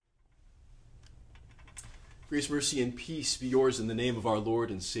Grace, mercy, and peace be yours in the name of our Lord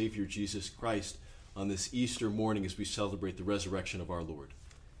and Savior Jesus Christ on this Easter morning as we celebrate the resurrection of our Lord.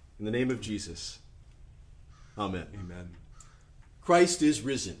 In the name of Jesus, amen. Amen. Christ is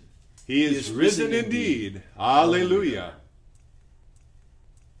risen. He is risen indeed. Alleluia.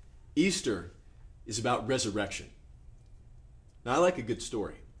 Easter is about resurrection. Now, I like a good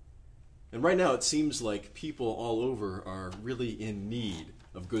story. And right now it seems like people all over are really in need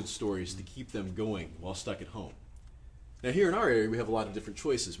of good stories to keep them going while stuck at home. Now here in our area we have a lot of different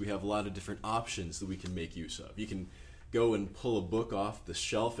choices. We have a lot of different options that we can make use of. You can go and pull a book off the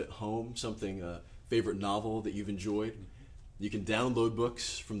shelf at home, something, a favorite novel that you've enjoyed. You can download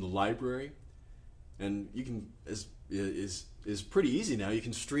books from the library. And you can, is pretty easy now, you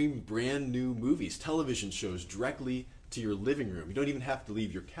can stream brand new movies, television shows directly to your living room. You don't even have to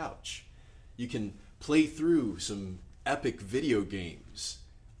leave your couch. You can play through some epic video games,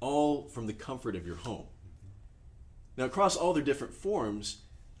 all from the comfort of your home. Now, across all their different forms,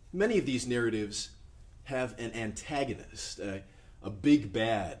 many of these narratives have an antagonist, a big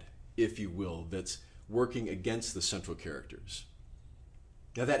bad, if you will, that's working against the central characters.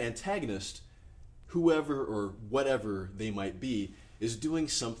 Now, that antagonist, whoever or whatever they might be, is doing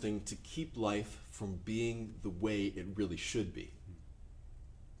something to keep life from being the way it really should be.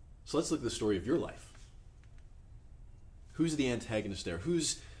 So let's look at the story of your life. Who's the antagonist there?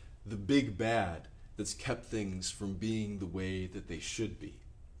 Who's the big bad that's kept things from being the way that they should be?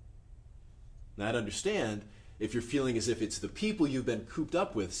 Now, I'd understand if you're feeling as if it's the people you've been cooped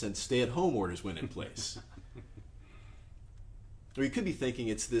up with since stay-at-home orders went in place. Or you could be thinking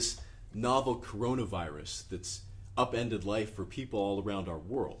it's this novel coronavirus that's upended life for people all around our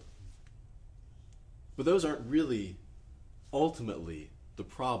world. But those aren't really ultimately the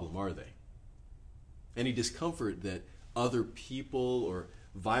problem, are they? Any discomfort that other people or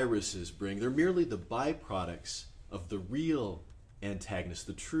viruses bring, they're merely the byproducts of the real antagonist,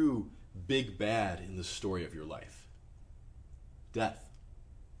 the true big bad in the story of your life. Death.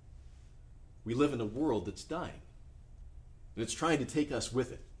 We live in a world that's dying, and it's trying to take us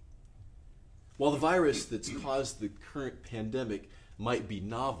with it. While the virus that's caused the current pandemic might be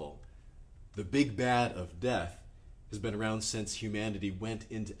novel, the big bad of death has been around since humanity went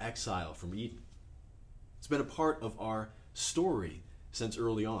into exile from Eden. It's been a part of our story since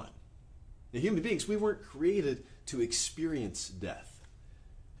early on. Now, human beings, we weren't created to experience death.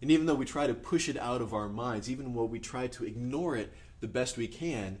 And even though we try to push it out of our minds, even though we try to ignore it the best we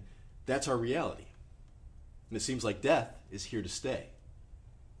can, that's our reality. And it seems like death is here to stay.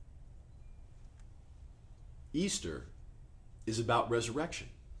 Easter is about resurrection.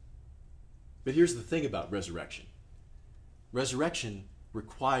 But here's the thing about resurrection. Resurrection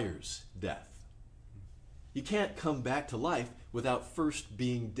requires death. You can't come back to life without first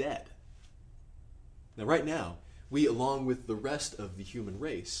being dead. Now, right now, we, along with the rest of the human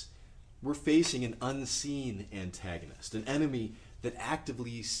race, we're facing an unseen antagonist, an enemy that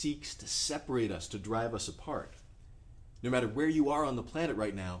actively seeks to separate us, to drive us apart. No matter where you are on the planet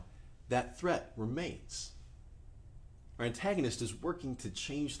right now, that threat remains. Our antagonist is working to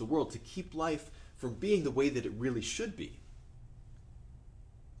change the world, to keep life from being the way that it really should be.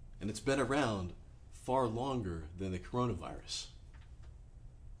 And it's been around far longer than the coronavirus.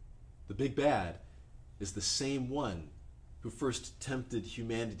 The big bad is the same one who first tempted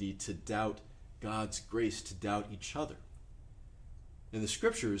humanity to doubt God's grace, to doubt each other. In the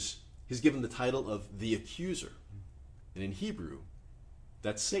scriptures, he's given the title of the accuser. And in Hebrew,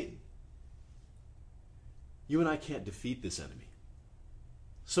 that's Satan. You and I can't defeat this enemy.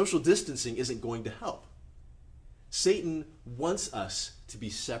 Social distancing isn't going to help. Satan wants us to be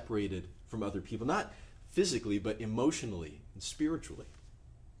separated from other people, not physically, but emotionally and spiritually.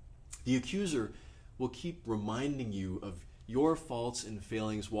 The accuser will keep reminding you of your faults and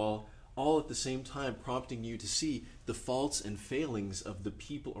failings while all at the same time prompting you to see the faults and failings of the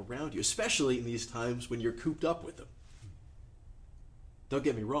people around you, especially in these times when you're cooped up with them. Don't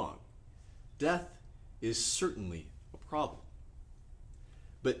get me wrong. Death is certainly a problem.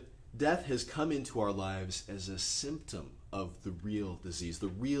 But death has come into our lives as a symptom of the real disease, the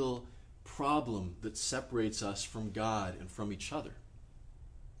real problem that separates us from God and from each other.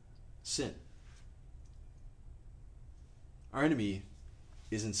 Sin. Our enemy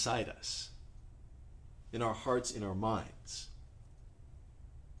is inside us, in our hearts, in our minds.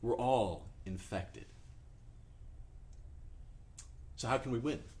 We're all infected. So how can we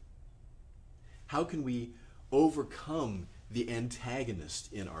win? How can we overcome the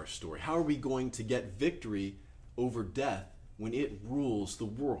antagonist in our story? How are we going to get victory over death when it rules the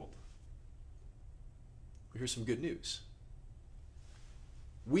world? Well, here's some good news.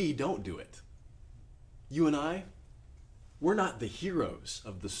 We don't do it. You and I, we're not the heroes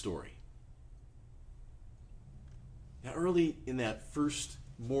of the story. Now, early in that first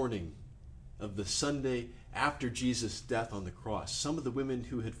morning of the Sunday after Jesus' death on the cross, some of the women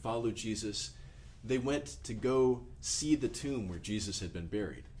who had followed Jesus, they went to go see the tomb where Jesus had been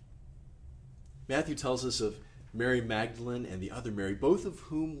buried. Matthew tells us of Mary Magdalene and the other Mary, both of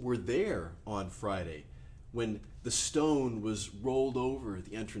whom were there on Friday when the stone was rolled over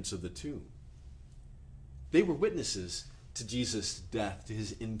the entrance of the tomb. They were witnesses to Jesus' death, to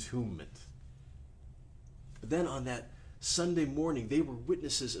his entombment. But then on that Sunday morning, they were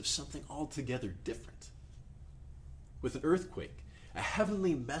witnesses of something altogether different. With an earthquake, a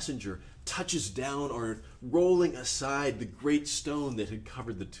heavenly messenger touches down on earth, rolling aside the great stone that had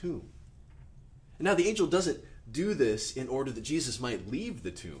covered the tomb. And now the angel doesn't do this in order that Jesus might leave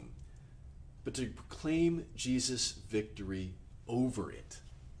the tomb, but to proclaim Jesus' victory over it.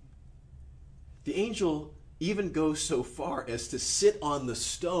 The angel even goes so far as to sit on the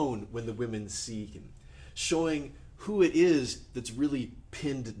stone when the women see him, showing who it is that's really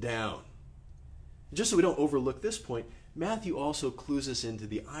pinned down. Just so we don't overlook this point, Matthew also clues us into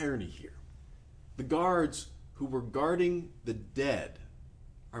the irony here. The guards who were guarding the dead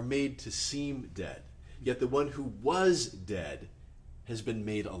are made to seem dead, yet the one who was dead has been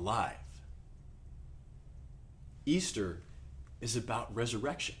made alive. Easter is about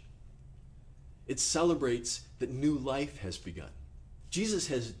resurrection. It celebrates that new life has begun. Jesus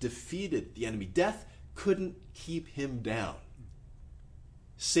has defeated the enemy. Death couldn't keep him down.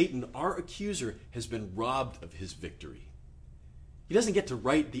 Satan, our accuser, has been robbed of his victory. He doesn't get to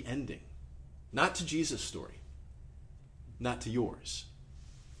write the ending. Not to Jesus' story. Not to yours.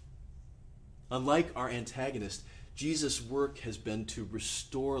 Unlike our antagonist, Jesus' work has been to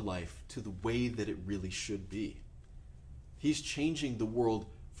restore life to the way that it really should be. He's changing the world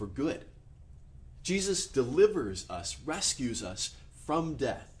for good. Jesus delivers us, rescues us from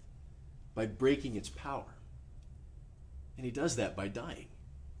death by breaking its power. And he does that by dying.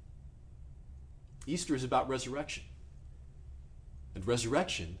 Easter is about resurrection. And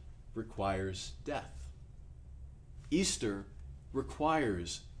resurrection requires death. Easter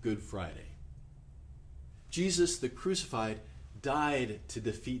requires Good Friday. Jesus, the crucified, died to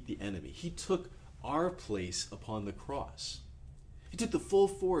defeat the enemy. He took our place upon the cross. He took the full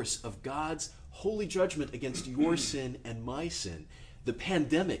force of God's holy judgment against your sin and my sin, the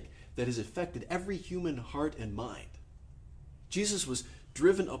pandemic that has affected every human heart and mind. Jesus was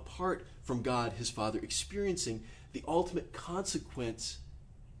driven apart from God, his Father, experiencing the ultimate consequence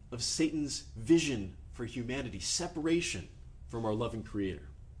of Satan's vision for humanity, separation from our loving Creator.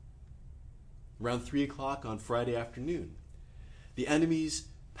 Around 3 o'clock on Friday afternoon, the enemy's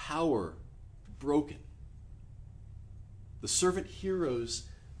power broken. The servant hero's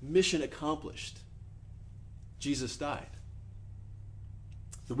mission accomplished. Jesus died.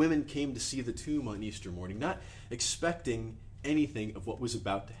 The women came to see the tomb on Easter morning, not expecting anything of what was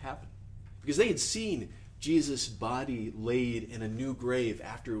about to happen, because they had seen Jesus' body laid in a new grave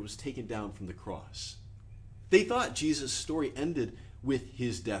after it was taken down from the cross. They thought Jesus' story ended with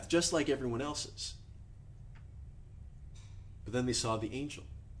his death, just like everyone else's. But then they saw the angel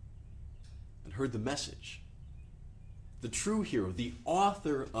and heard the message. The true hero, the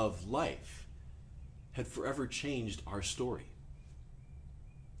author of life, had forever changed our story.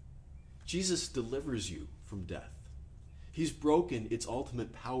 Jesus delivers you from death. He's broken its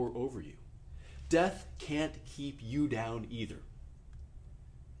ultimate power over you. Death can't keep you down either.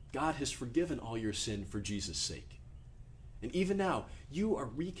 God has forgiven all your sin for Jesus' sake. And even now, you are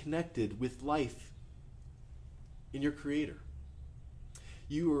reconnected with life in your Creator.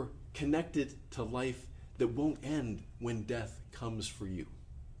 You are connected to life that won't end when death comes for you.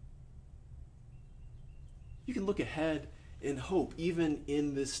 You can look ahead in hope, even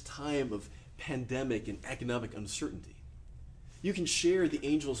in this time of pandemic and economic uncertainty. You can share the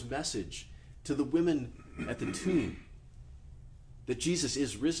angel's message to the women at the tomb that Jesus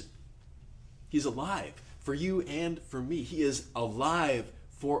is risen. He's alive for you and for me. He is alive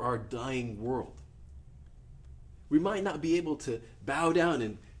for our dying world. We might not be able to bow down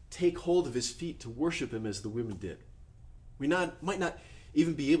and take hold of his feet to worship him as the women did. We might not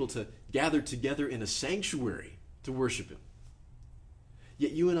even be able to gather together in a sanctuary to worship him.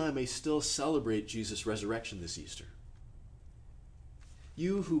 Yet you and I may still celebrate Jesus' resurrection this Easter.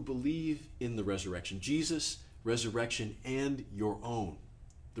 You who believe in the resurrection, Jesus' resurrection and your own,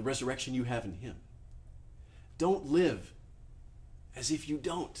 the resurrection you have in him, don't live as if you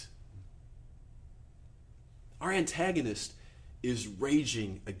don't. Our antagonist is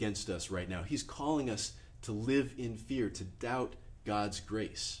raging against us right now. He's calling us to live in fear, to doubt God's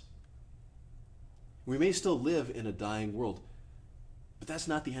grace. We may still live in a dying world, but that's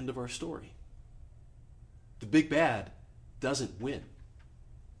not the end of our story. The big bad doesn't win.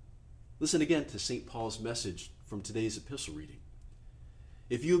 Listen again to St. Paul's message from today's epistle reading.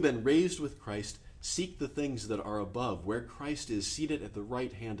 If you have been raised with Christ, seek the things that are above, where Christ is seated at the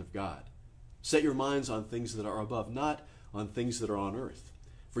right hand of God. Set your minds on things that are above, not on things that are on earth.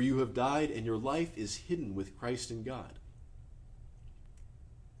 For you have died, and your life is hidden with Christ in God.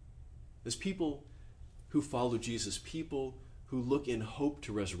 As people who follow Jesus, people who look in hope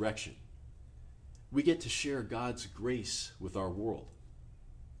to resurrection, we get to share God's grace with our world.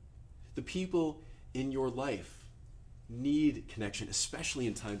 The people in your life need connection, especially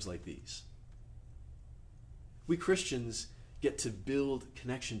in times like these. We Christians get to build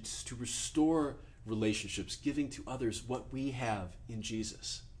connections, to restore relationships, giving to others what we have in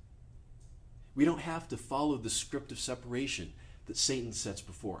Jesus. We don't have to follow the script of separation that Satan sets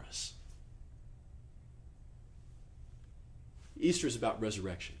before us. Easter is about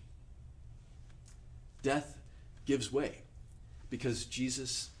resurrection. Death gives way because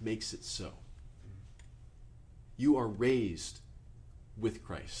Jesus makes it so. You are raised with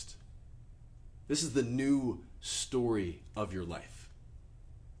Christ. This is the new story of your life.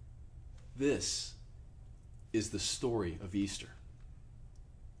 This is the story of Easter.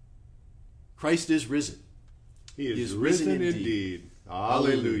 Christ is risen. He is risen indeed.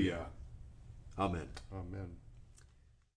 Alleluia. Amen. Amen.